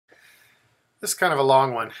This is kind of a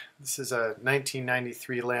long one. This is a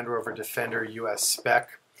 1993 Land Rover Defender US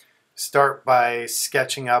spec. Start by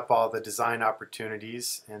sketching up all the design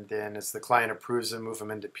opportunities, and then as the client approves them, move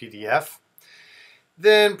them into PDF.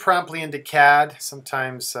 Then promptly into CAD,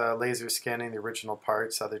 sometimes laser scanning the original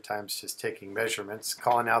parts, other times just taking measurements,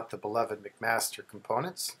 calling out the beloved McMaster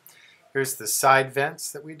components. Here's the side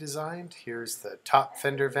vents that we designed, here's the top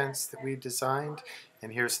fender vents that we designed,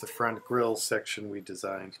 and here's the front grille section we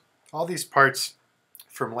designed. All these parts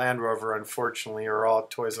from Land Rover, unfortunately, are all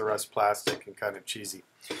Toys R Us plastic and kind of cheesy.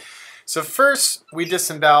 So first, we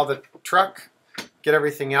disembowel the truck, get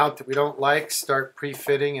everything out that we don't like, start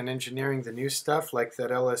pre-fitting and engineering the new stuff, like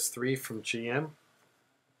that LS3 from GM,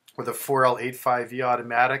 with a 4L85E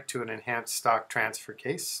automatic to an enhanced stock transfer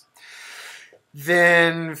case.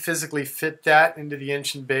 Then physically fit that into the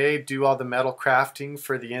engine bay, do all the metal crafting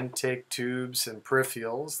for the intake tubes and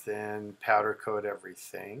peripherals, then powder coat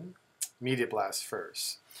everything. Media blast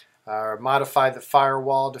first. Modify the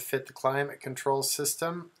firewall to fit the climate control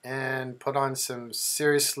system and put on some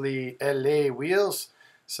seriously LA wheels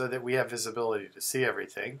so that we have visibility to see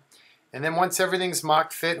everything. And then once everything's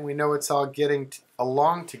mock fit and we know it's all getting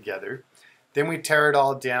along together, then we tear it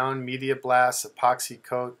all down, media blast, epoxy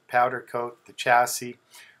coat, powder coat the chassis,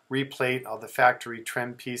 replate all the factory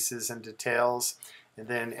trim pieces and details, and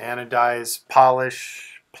then anodize,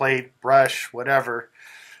 polish, plate, brush, whatever.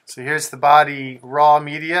 So here's the body raw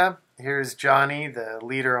media. Here's Johnny, the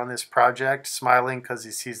leader on this project, smiling because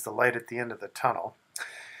he sees the light at the end of the tunnel.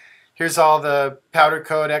 Here's all the powder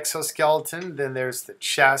coat exoskeleton. Then there's the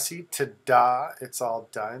chassis. Ta-da! It's all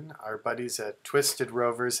done. Our buddies at Twisted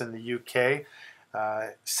Rovers in the UK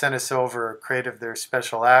sent us over a crate of their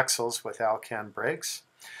special axles with Alcan brakes.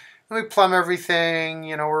 And we plumb everything.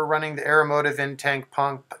 You know, we're running the Aeromotive in-tank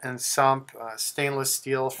pump and sump, stainless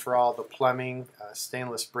steel for all the plumbing,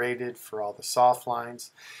 stainless braided for all the soft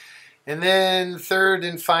lines. And then third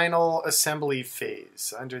and final assembly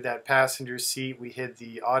phase. Under that passenger seat we hid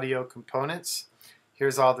the audio components.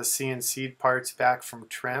 Here's all the CNC parts back from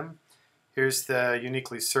trim. Here's the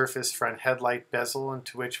uniquely surfaced front headlight bezel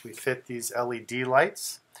into which we fit these LED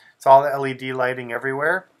lights. It's all LED lighting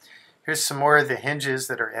everywhere. Here's some more of the hinges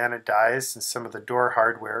that are anodized and some of the door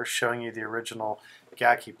hardware, showing you the original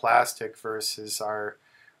Gaki plastic versus our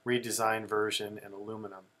redesigned version in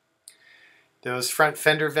aluminum. Those front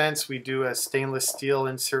fender vents, we do a stainless steel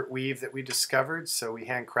insert weave that we discovered, so we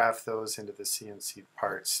handcraft those into the CNC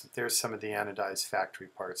parts. There's some of the anodized factory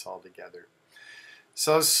parts all together.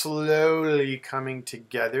 So slowly coming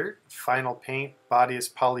together. Final paint, body is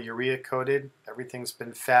polyurea coated, everything's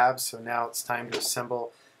been fabbed, so now it's time to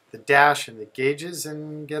assemble the dash and the gauges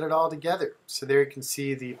and get it all together. So there you can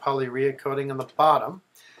see the polyurea coating on the bottom.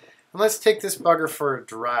 And let's take this bugger for a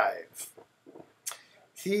drive.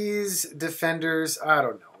 These Defenders, I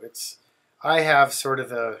don't know, I have sort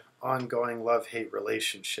of an ongoing love-hate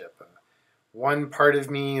relationship. One part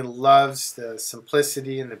of me loves the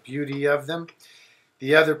simplicity and the beauty of them.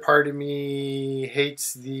 The other part of me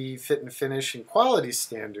hates the fit and finish and quality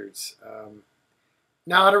standards.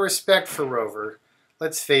 Now, out of respect for Rover,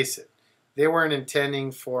 let's face it, they weren't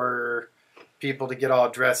intending for people to get all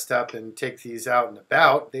dressed up and take these out and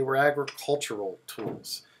about. They were agricultural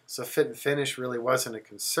tools. So fit and finish really wasn't a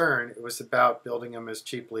concern. It was about building them as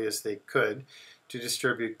cheaply as they could to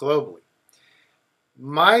distribute globally.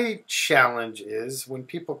 My challenge is when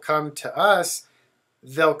people come to us,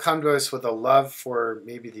 they'll come to us with a love for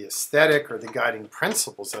maybe the aesthetic or the guiding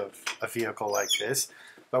principles of a vehicle like this,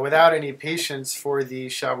 but without any patience for the,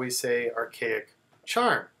 shall we say, archaic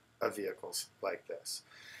charm of vehicles like this.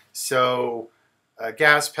 So a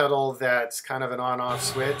gas pedal that's kind of an on-off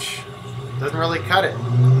switch doesn't really cut it.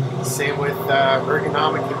 Same with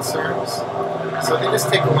ergonomic concerns. So they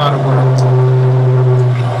just take a lot of work.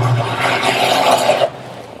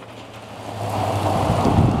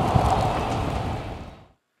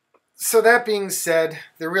 So that being said,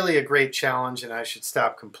 they're really a great challenge and I should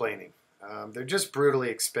stop complaining. They're just brutally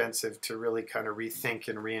expensive to really kind of rethink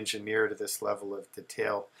and re-engineer to this level of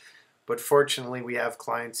detail. But fortunately, we have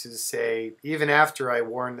clients who say, even after I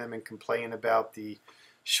warn them and complain about the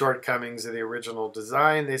shortcomings of the original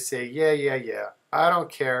design, they say, yeah, I don't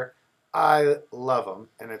care. I love them,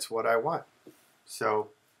 and it's what I want. So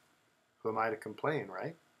who am I to complain,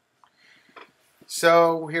 right?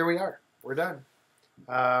 So here we are. We're done.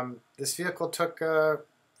 This vehicle took a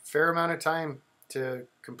fair amount of time to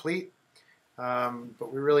complete,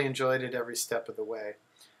 but we really enjoyed it every step of the way.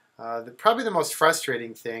 Probably the most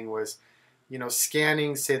frustrating thing was, you know,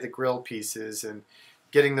 scanning, say, the grill pieces and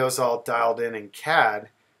getting those all dialed in CAD,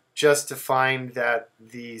 just to find that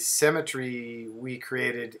the symmetry we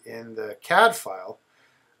created in the CAD file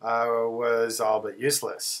was all but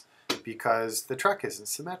useless because the truck isn't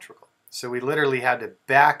symmetrical. So we literally had to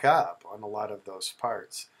back up on a lot of those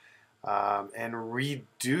parts and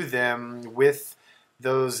redo them with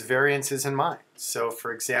those variances in mind. So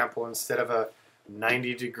for example, instead of a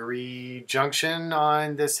 90-degree junction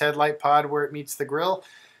on this headlight pod where it meets the grill,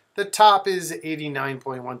 the top is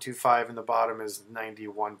 89.125 and the bottom is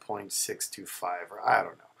 91.625, or I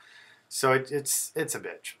don't know. So it's a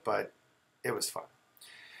bitch, but it was fun.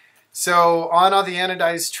 So on all the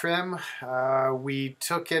anodized trim, we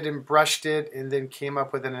took it and brushed it and then came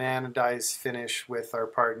up with an anodized finish with our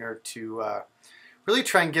partner to really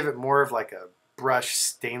try and give it more of like a brushed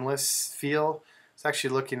stainless feel. It's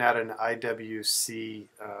actually looking at an IWC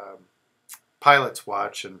pilot's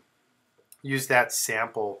watch and used that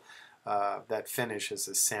sample, that finish as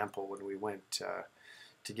a sample when we went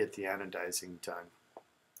to get the anodizing done.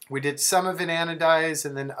 We did some of it anodized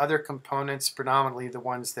and then other components, predominantly the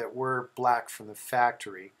ones that were black from the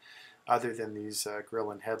factory, other than these grill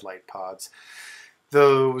and headlight pods.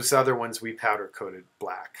 Those other ones we powder coated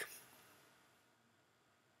black.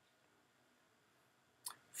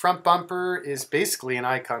 Front bumper is basically an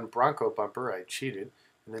Icon Bronco bumper. I cheated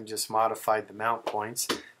and then just modified the mount points.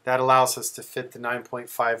 That allows us to fit the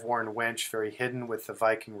 9.5 Warren winch, very hidden with the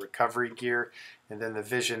Viking recovery gear, and then the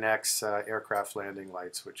Vision X aircraft landing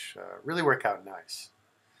lights, which really work out nice.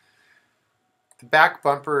 The back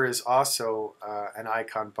bumper is also an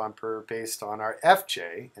Icon bumper based on our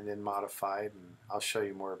FJ and then modified, and I'll show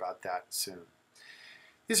you more about that soon.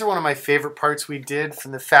 These are one of my favorite parts we did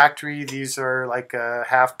from the factory. These are like a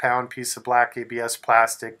half-pound piece of black ABS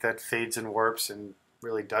plastic that fades and warps and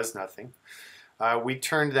really does nothing. We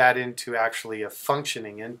turned that into actually a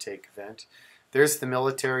functioning intake vent. There's the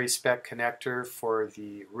military spec connector for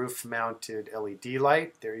the roof-mounted LED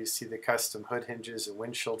light. There you see the custom hood hinges and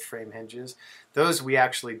windshield frame hinges. Those we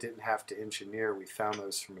actually didn't have to engineer. We found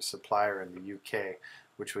those from a supplier in the UK,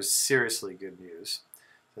 which was seriously good news.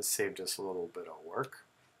 That saved us a little bit of work.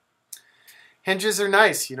 Hinges are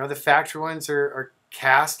nice. You know, the factory ones are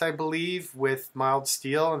cast, I believe, with mild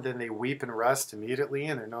steel, and then they weep and rust immediately,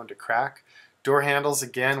 and they're known to crack. Door handles,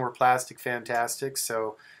 again, were plastic fantastic,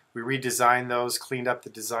 so we redesigned those, cleaned up the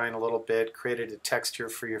design a little bit, created a texture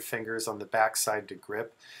for your fingers on the backside to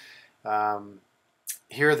grip.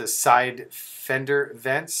 Here are the side fender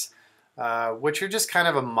vents, which are just kind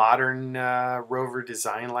of a modern Rover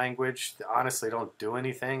design language. They honestly don't do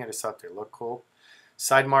anything. I just thought they look cool.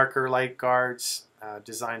 Side marker light guards,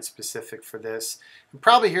 designed specific for this. And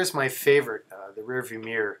probably here's my favorite, the rear view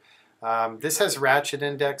mirror. This has ratchet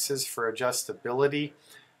indexes for adjustability.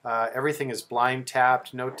 Everything is blind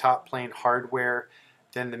tapped, no top plane hardware.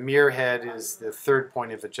 Then the mirror head is the third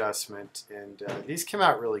point of adjustment, and these came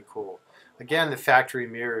out really cool. Again, the factory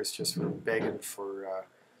mirrors just were begging for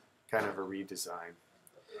kind of a redesign.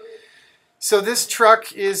 So this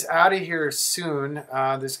truck is out of here soon.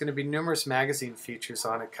 There's going to be numerous magazine features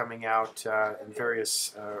on it coming out in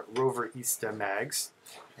various Rover Ista mags,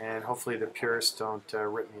 and hopefully the purists don't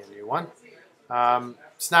rip me a new one.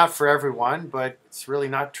 It's not for everyone, but it's really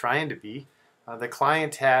not trying to be. The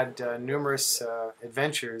client had numerous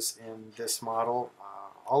adventures in this model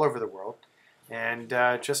all over the world, and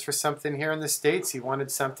just for something here in the States, he wanted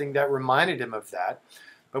something that reminded him of that.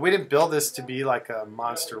 But we didn't build this to be like a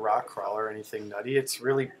monster rock crawler or anything nutty. It's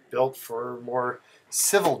really built for more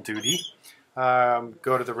civil duty.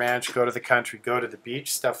 Go to the ranch, go to the country, go to the beach,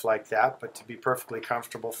 stuff like that, but to be perfectly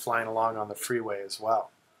comfortable flying along on the freeway as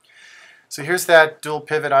well. So here's that dual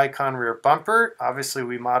pivot Icon rear bumper. Obviously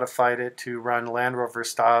we modified it to run Land Rover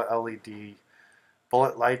style LED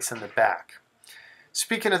bullet lights in the back.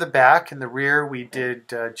 Speaking of the back and the rear, we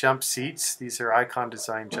did jump seats. These are Icon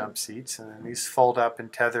design jump seats, and these fold up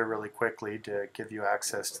and tether really quickly to give you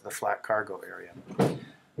access to the flat cargo area.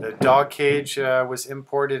 The dog cage was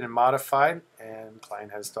imported and modified, and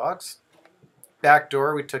client has dogs. Back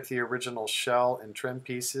door, we took the original shell and trim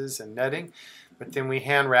pieces and netting, but then we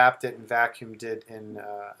hand wrapped it and vacuumed it in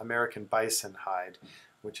American bison hide,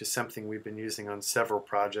 which is something we've been using on several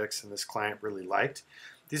projects and this client really liked.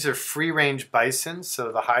 These are free-range bison, so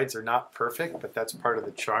the hides are not perfect, but that's part of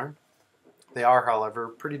the charm. They are, however,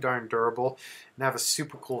 pretty darn durable and have a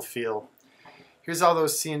super cool feel. Here's all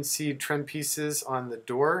those CNC trim pieces on the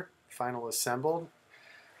door, final assembled.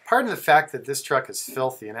 Pardon the fact that this truck is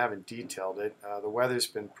filthy and I haven't detailed it. The weather's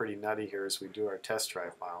been pretty nutty here as we do our test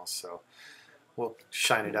drive miles, so we'll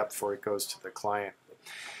shine it up before it goes to the client.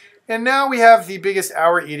 And now we have the biggest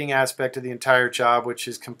hour-eating aspect of the entire job, which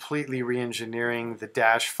is completely re-engineering the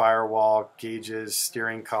dash firewall, gauges,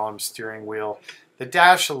 steering column, steering wheel. The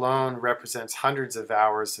dash alone represents hundreds of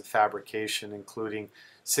hours of fabrication, including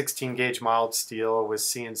 16-gauge mild steel with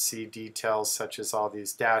CNC details such as all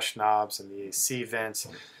these dash knobs and the AC vents,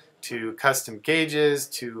 to custom gauges,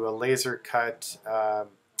 to a laser cut,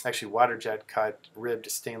 actually water jet cut, ribbed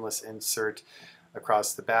stainless insert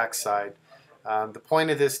across the backside. The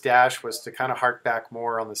point of this dash was to kind of hark back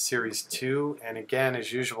more on the Series 2, and again,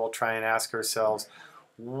 as usual, try and ask ourselves,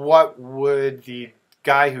 what would the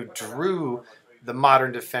guy who drew the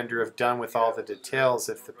modern Defender have done with all the details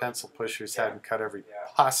if the pencil pushers hadn't cut every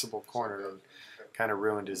possible corner and kind of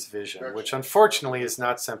ruined his vision, which unfortunately is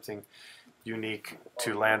not something unique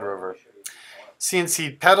to Land Rover.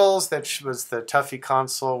 CNC pedals, that was the Tuffy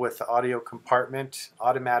console with the audio compartment,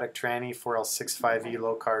 automatic tranny 4L65E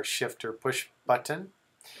low car shifter push button,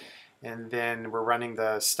 and then we're running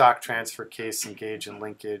the stock transfer case and gauge and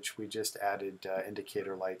linkage. We just added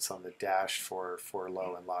indicator lights on the dash for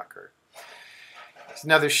low and locker. Here's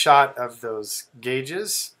another shot of those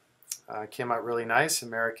gauges. Came out really nice,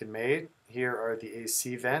 American made. Here are the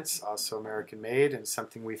AC vents, also American made, and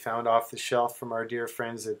something we found off the shelf from our dear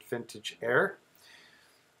friends at Vintage Air,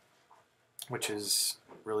 which is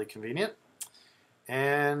really convenient.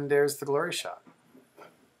 And there's the glory shot.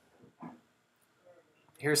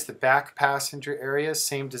 Here's the back passenger area,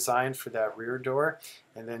 same design for that rear door,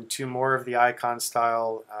 and then two more of the Icon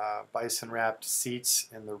style bison wrapped seats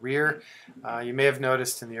in the rear. You may have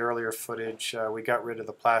noticed in the earlier footage we got rid of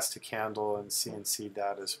the plastic handle and CNC'd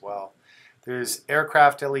that as well. There's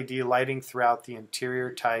aircraft LED lighting throughout the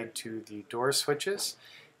interior tied to the door switches.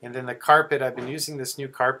 And then the carpet, I've been using this new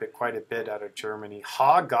carpet quite a bit out of Germany.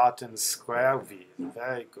 Hagotten Squavi,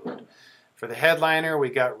 very good. For the headliner, we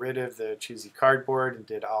got rid of the cheesy cardboard and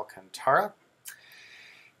did Alcantara.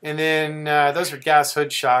 And then those are gas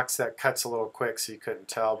hood shocks. That cuts a little quick so you couldn't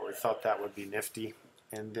tell, but we thought that would be nifty.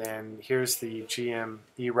 And then here's the GM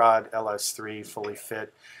E-Rod LS3 fully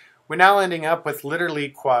fit. We're now ending up with literally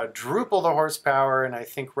quadruple the horsepower and I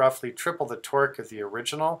think roughly triple the torque of the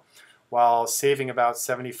original, while saving about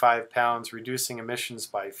 75 pounds, reducing emissions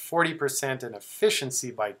by 40% and efficiency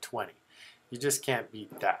by 20%. You just can't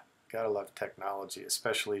beat that. Gotta love technology,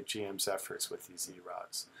 especially GM's efforts with these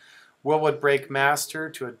E-Rods. Willwood brake master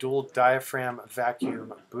to a dual diaphragm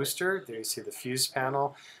vacuum booster. There you see the fuse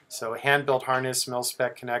panel. So hand-built harness,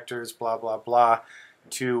 mil-spec connectors, blah, blah, blah,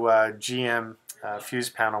 to GM fuse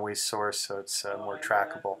panel we source, so it's more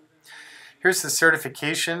trackable. Here's the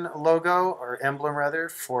certification logo, or emblem rather,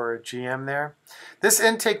 for GM there. This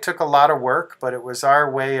intake took a lot of work, but it was our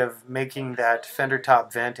way of making that fender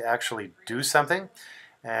top vent actually do something.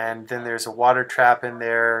 And then there's a water trap in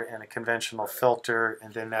there and a conventional filter,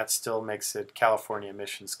 and then that still makes it California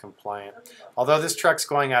emissions compliant. Although this truck's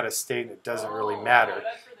going out of state, it doesn't really matter.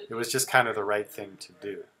 It was just kind of the right thing to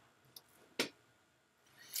do.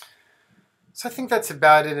 So I think that's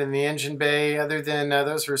about it in the engine bay, other than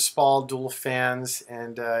those were Spall dual fans,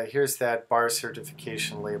 and here's that bar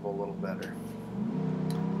certification label a little better.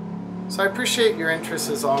 So I appreciate your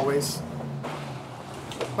interest as always.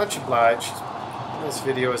 Much obliged. This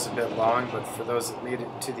video is a bit long, but for those that made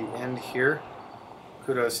it to the end here,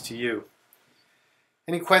 kudos to you.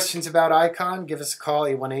 Any questions about Icon, give us a call,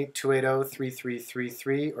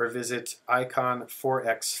 818-280-3333, or visit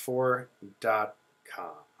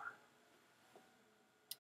icon4x4.com.